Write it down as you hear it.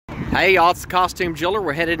Hey y'all, it's the Costume Jeweler.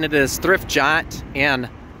 We're headed into this thrift giant in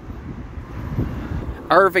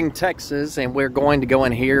Irving, Texas, and we're going to go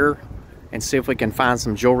in here and see if we can find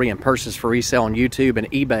some jewelry and purses for resale on YouTube and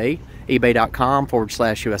eBay.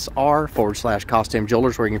 ebay.com/USR/Costume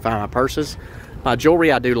Jewelers, where you can find my purses. My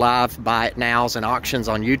jewelry, I do live buy it nows and auctions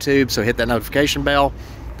on YouTube, so hit that notification bell.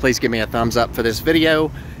 Please give me a thumbs up for this video,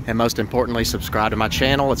 and most importantly, subscribe to my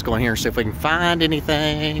channel. Let's go in here and see if we can find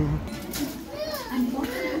anything.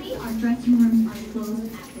 Unfortunately, our dressing rooms are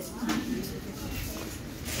closed at this time.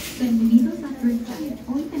 Bienvenidos a Thrift Giant.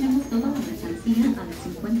 Hoy tenemos toda la mercancía al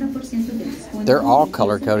 50% de descuento. They're all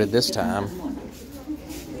color-coded this time.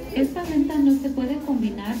 Esta venta no se puede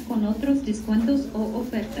combinar con otros descuentos o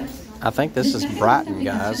ofertas. I think this is Brighton,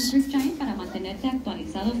 guys.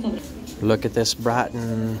 Look at this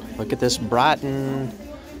Brighton. Look at this Brighton.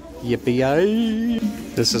 Yippee-yay.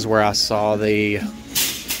 This is where I saw the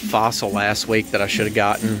fossil last week that I should have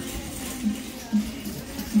gotten,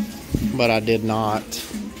 but I did not.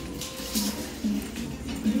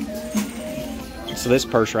 So this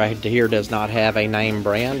purse right here does not have a name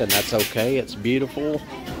brand, and that's okay. It's beautiful.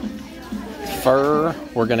 Fur,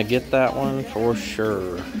 we're gonna get that one for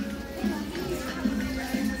sure.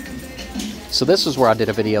 So this is where I did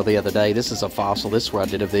a video the other day. This is a fossil. This is where I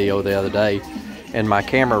did a video the other day, and my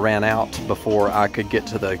camera ran out before I could get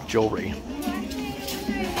to the jewelry.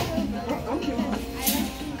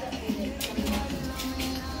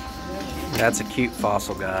 That's a cute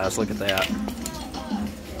fossil, guys. Look at that.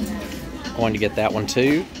 Going to get that one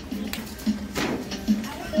too.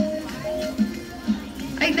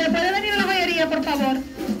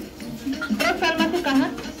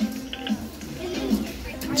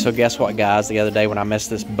 So guess what, guys? The other day when I missed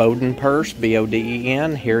this Boden purse,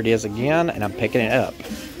 B-O-D-E-N, here it is again, and I'm picking it up.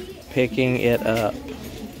 Picking it up.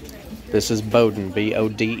 This is Boden,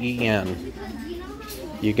 B-O-D-E-N.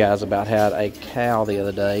 You guys about had a cow the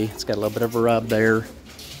other day. It's got a little bit of a rub there.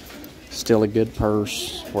 Still a good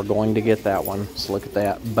purse. We're going to get that one. So look at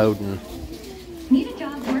that, Boden. Need a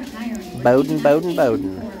job worth hiring. Boden, Boden,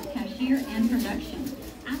 Boden. Cashier and production.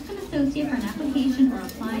 Ask an associate for an application or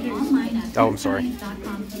apply online at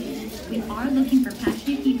thriftgiant.com today. We are looking for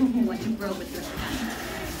passionate people who want to grow with Thrift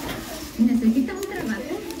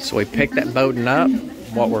Giant. So we picked that Boden up.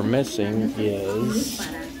 What we're missing is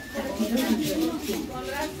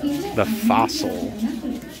the fossil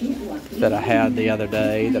that I had the other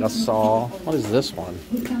day that I saw. What is this one?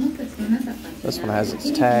 This one has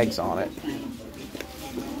its tags on it.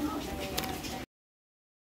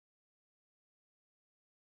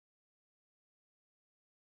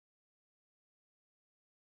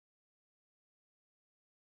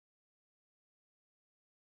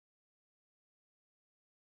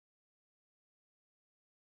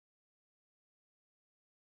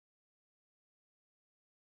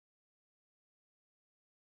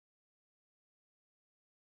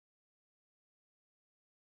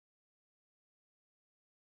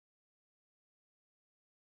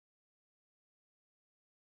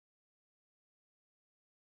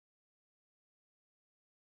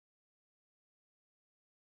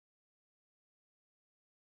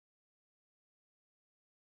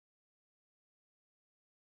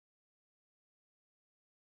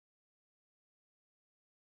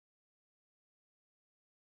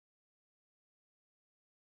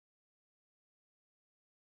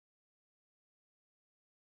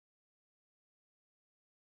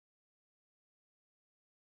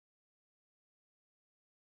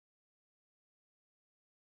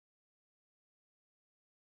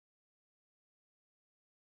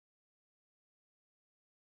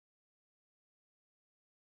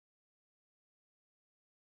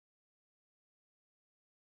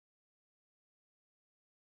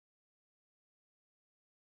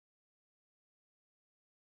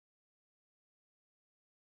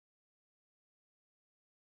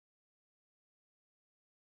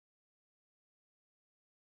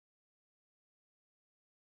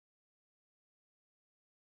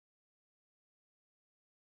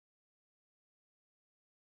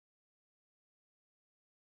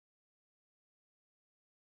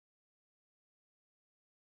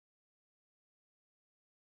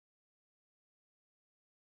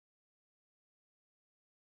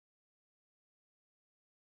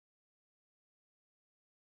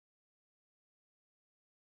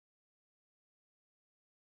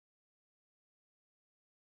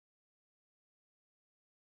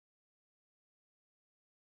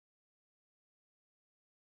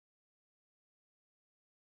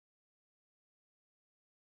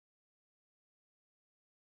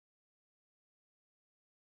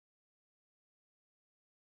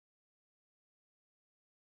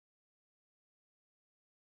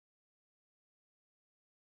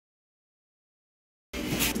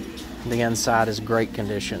 The inside is great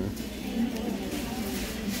condition.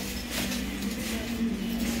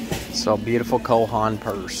 So, beautiful Cole Haan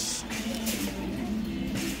purse.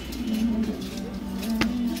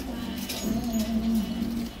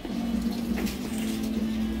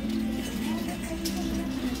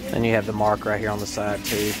 Then you have the mark right here on the side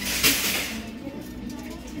too.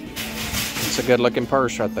 It's a good looking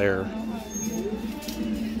purse right there.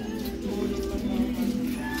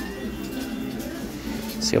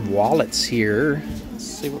 See wallets here. Let's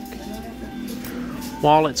see what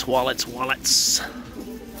wallets.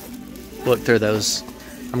 Look through those.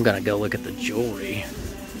 I'm gonna go look at the jewelry.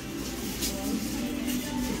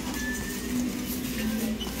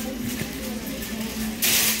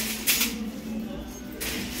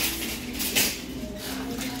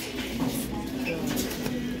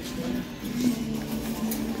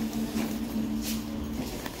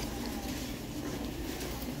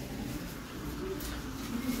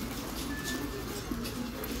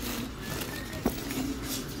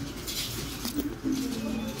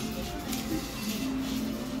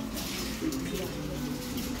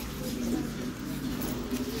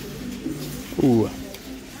 Ooh,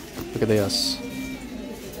 look at this.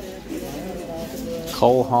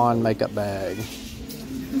 Cole Haan makeup bag.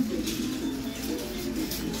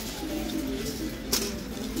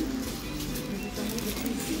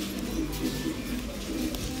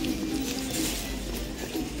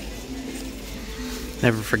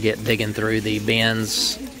 Never forget digging through the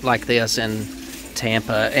bins like this in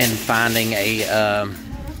Tampa and finding a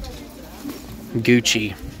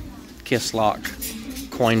Gucci Kiss Lock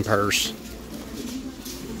coin purse.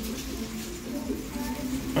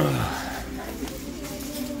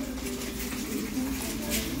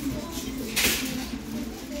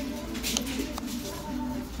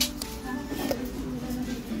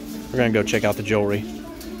 We're gonna go check out the jewelry.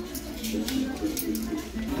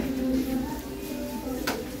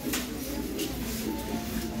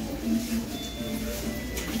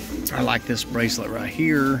 I like this bracelet right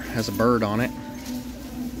here. Has a bird on it.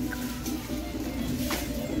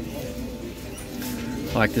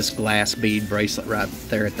 I like this glass bead bracelet right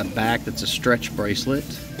there at the back. That's a stretch bracelet.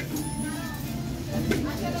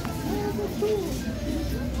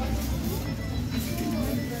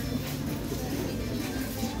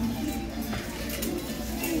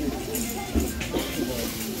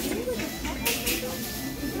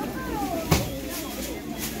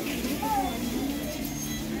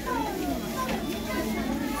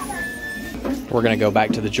 We're gonna go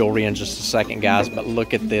back to the jewelry in just a second, guys, but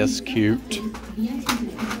look at this cute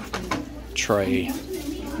tray.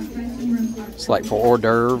 It's like for hors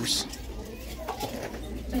d'oeuvres.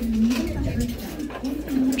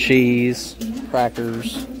 Cheese,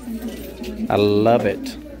 crackers. I love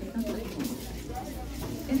it.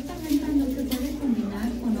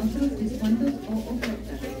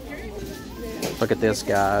 Look at this,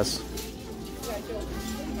 guys.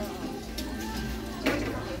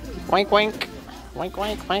 Wink, wink. Wink,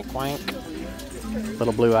 wink, wink, wink.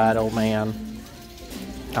 Little blue-eyed old man.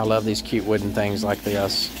 I love these cute wooden things like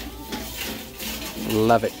this.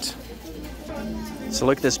 Love it. So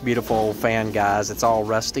look at this beautiful fan, guys. It's all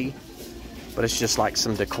rusty, but it's just like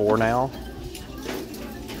some decor now.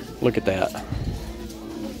 Look at that.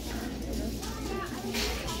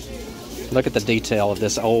 Look at the detail of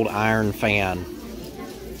this old iron fan.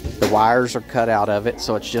 The wires are cut out of it,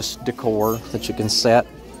 so it's just decor that you can set.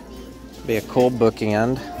 Be a cool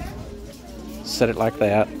bookend. Set it like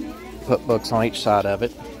that. Put books on each side of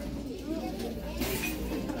it.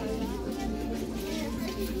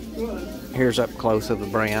 Here's up close of the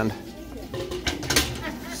brand.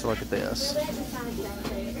 So look at this.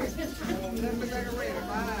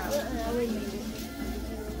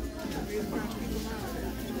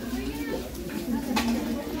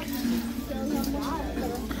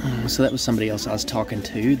 So that was somebody else I was talking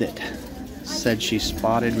to that said she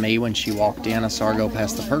spotted me when she walked in. I saw her go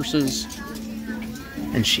past the purses,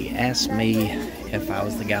 and she asked me if I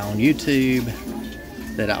was the guy on YouTube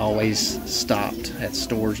that I always stopped at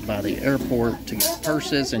stores by the airport to get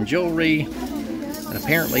purses and jewelry. And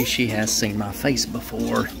apparently she has seen my face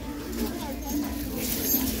before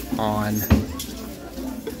on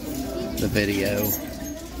the video.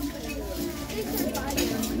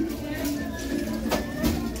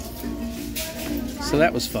 So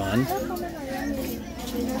that was fun.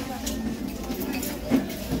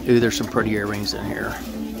 Ooh, there's some pretty earrings in here.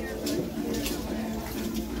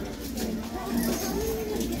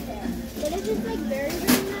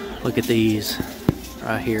 Look at these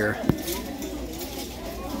right here.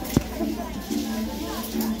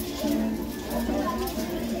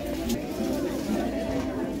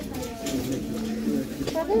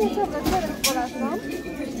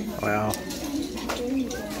 Wow.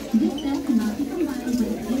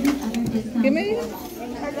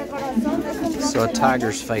 So a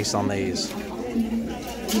tiger's face on these.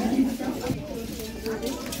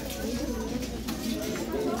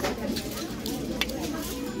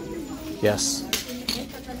 Yes.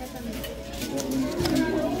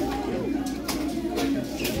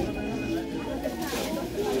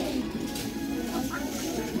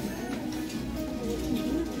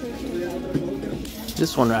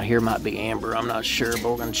 This one right here might be amber. I'm not sure, but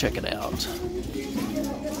we're gonna check it out.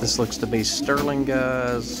 This looks to be sterling,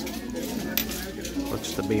 guys.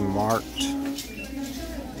 Looks to be marked.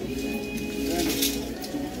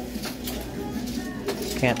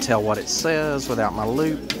 Can't tell what it says without my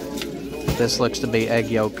loupe. This looks to be egg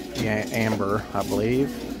yolk amber, I believe.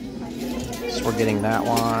 So we're getting that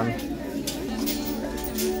one.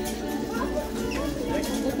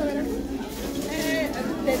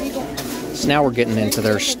 So now we're getting into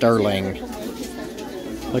their sterling.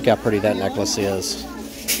 Look how pretty that necklace is.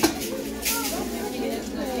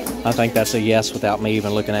 I think that's a yes without me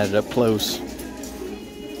even looking at it up close.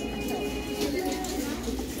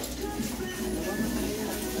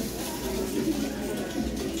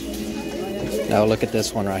 Oh, look at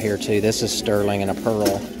this one right here too. This is sterling and a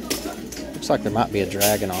pearl. Looks like there might be a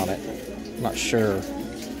dragon on it. I'm not sure.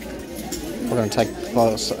 We're going to take a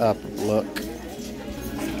close up look.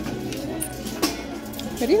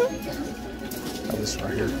 Oh, this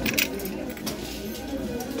right here.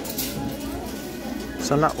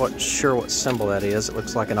 So I'm not sure what symbol that is. It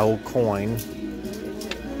looks like an old coin.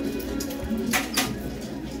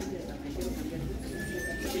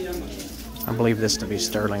 I believe this to be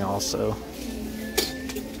sterling also.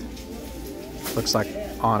 Looks like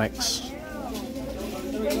onyx.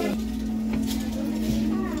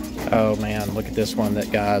 Oh man, look at this one,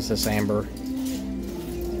 this amber.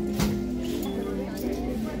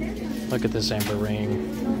 Look at this amber ring.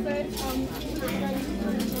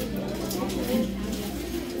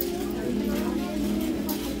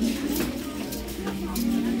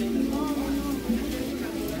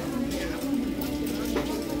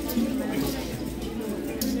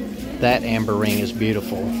 That amber ring is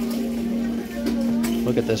beautiful.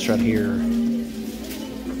 Look at this right here.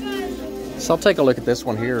 So I'll take a look at this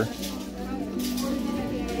one here.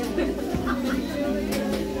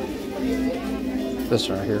 This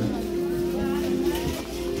right here.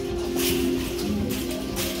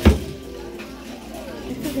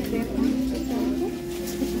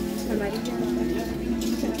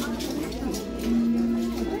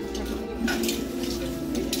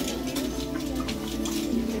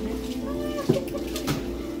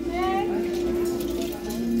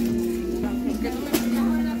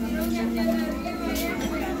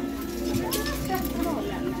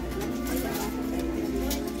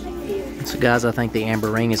 So guys, I think the amber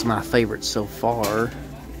ring is my favorite so far.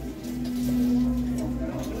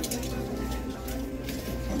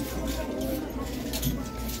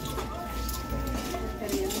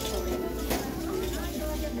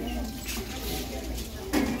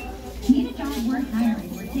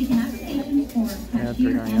 Yeah,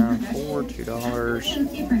 $3.99 for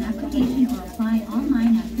 $2. For an application or apply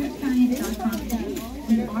online at thrift.com.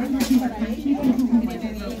 We are looking for passionate people who want to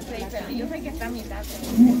necesita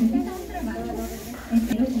un trabajo,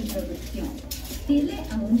 espero su producción. Pide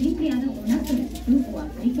a un empleado una solicitud o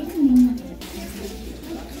aplique en línea.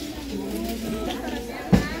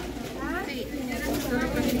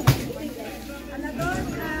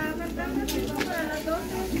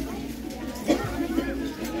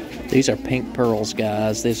 These are pink pearls,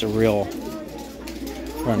 guys. These are real.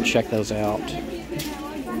 We're going to check those out.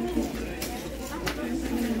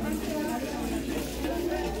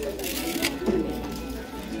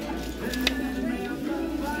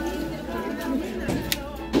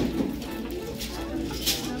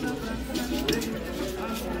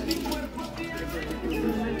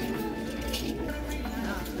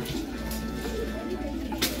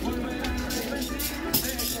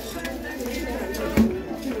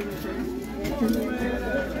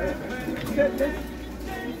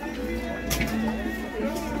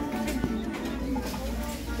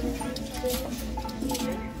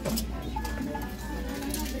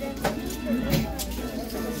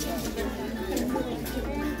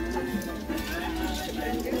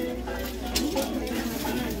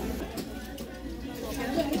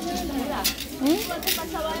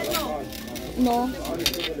 No.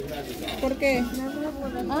 ¿Por qué?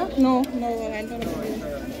 Ah, no, adentro no.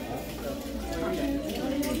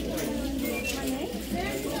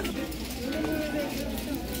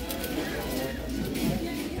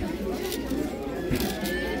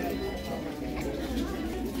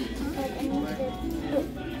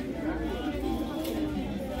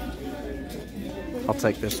 I'll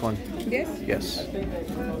take this one. Yes. Yes.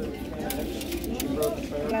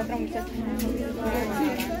 La otra muchacha.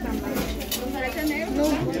 No.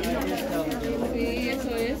 Sí,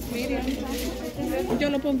 eso es, Miriam. Yo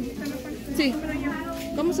lo pongo. Sí.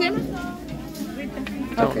 ¿Cómo se llama?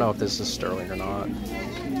 Don't know if this is sterling or not.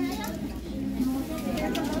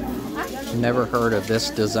 Never heard of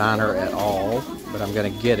this designer at all, but I'm going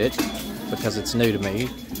to get it because it's new to me.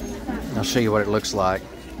 I'll show you what it looks like.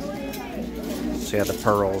 See how the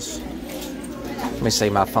pearls. Let me see,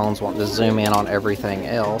 my phone's wanting to zoom in on everything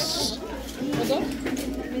else.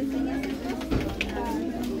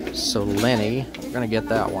 So Lenny, we're going to get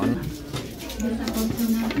that one.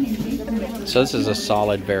 So this is a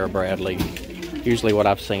solid Vera Bradley. Usually what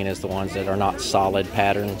I've seen is the ones that are not solid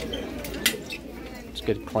pattern. It's a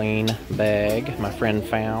good clean bag my friend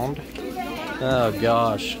found. Oh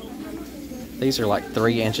gosh. These are like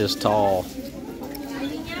 3 inches tall.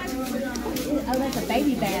 Oh, that's a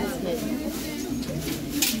baby basket.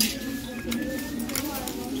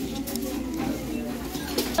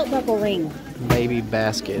 Belt buckle ring. Baby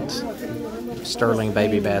basket. Sterling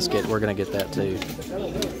baby basket. We're going to get that too.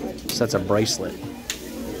 So that's a bracelet.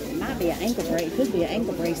 It might be an ankle bracelet. It could be an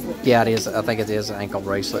ankle bracelet. Yeah, it is. I think it is an ankle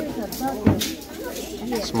bracelet.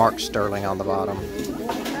 It's marked sterling on the bottom.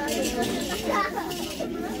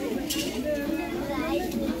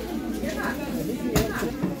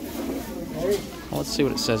 Well, let's see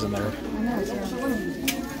what it says in there.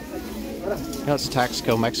 No, it's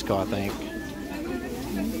Taxco, Mexico, I think.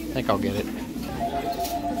 I think I'll get it.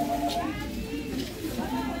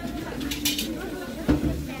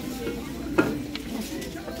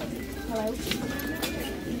 Hello.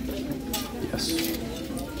 Yes.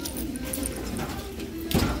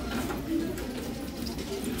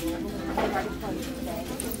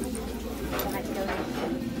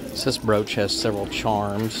 This brooch has several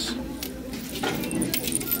charms.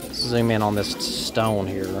 Zoom in on this stone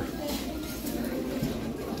here.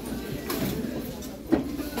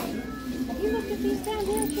 Have you looked at these down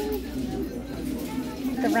here, Jimmy?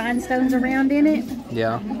 The rhinestones around in it.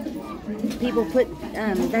 Yeah. People put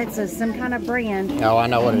that's some kind of brand. Oh, I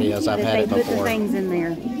know what it is. I've had it They put the before. things in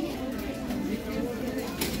there.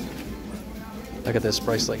 Look at this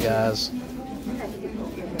bracelet, guys.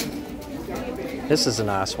 This is a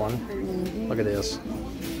nice one. Look at this.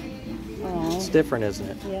 Oh. It's different, isn't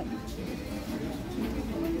it? Yep.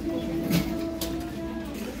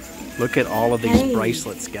 Look at all of these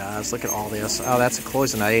bracelets, guys. Look at all this. Oh, that's a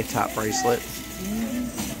cloisonne type bracelet.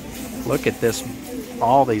 Look at this.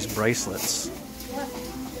 All these bracelets.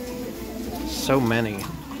 So many.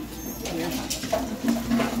 Yeah.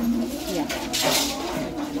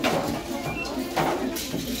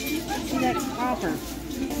 That's copper.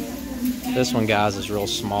 This one, guys, is real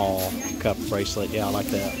small cup bracelet. Yeah, I like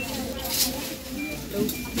that.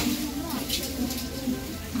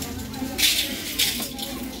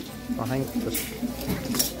 I think this.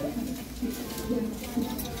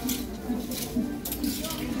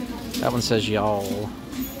 That one says y'all.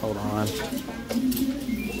 Hold on.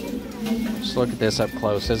 Just look at this up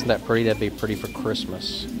close. Isn't that pretty? That'd be pretty for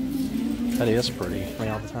Christmas. That is pretty. I mean,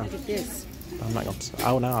 all the time. Look at this. I'm not gonna.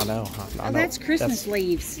 Oh no, I know. I know. That's Christmas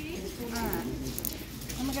leaves.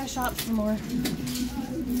 I'm gonna go shop some more.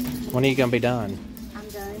 When are you gonna be done? I'm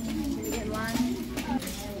done. Can you get in line?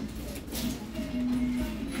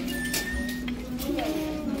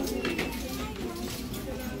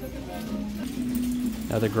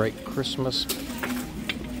 Another great Christmas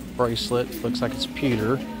bracelet. Looks like it's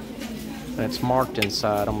pewter. And it's marked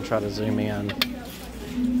inside. I'm gonna try to zoom in.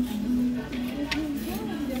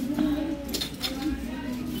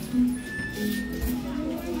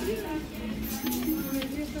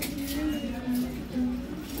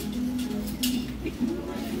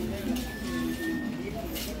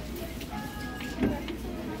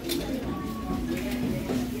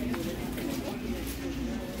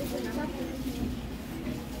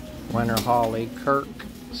 Winter Holly, Kirk,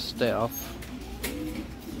 Steph,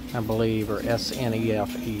 I believe, or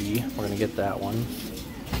SNEFE. We're going to get that one.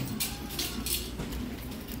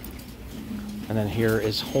 And then here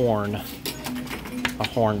is Horn, a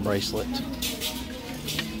horn bracelet.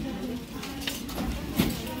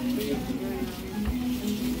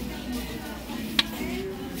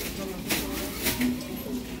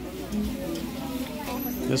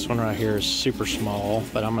 This one right here is super small,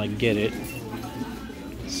 but I'm going to get it.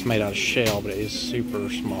 It's made out of shell, but it is super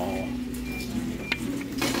small.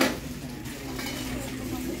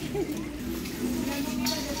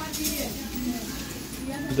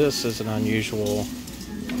 This is an unusual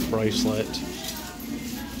bracelet.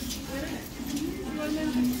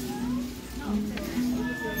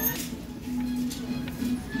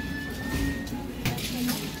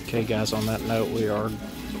 Okay guys, on that note, we are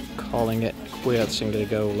calling it quits and gonna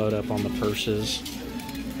go load up on the purses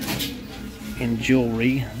and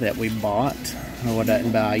jewelry that we bought. I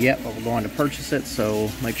didn't buy yet, but we're going to purchase it,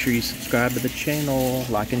 so make sure you subscribe to the channel,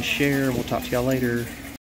 like and share. We'll talk to y'all later.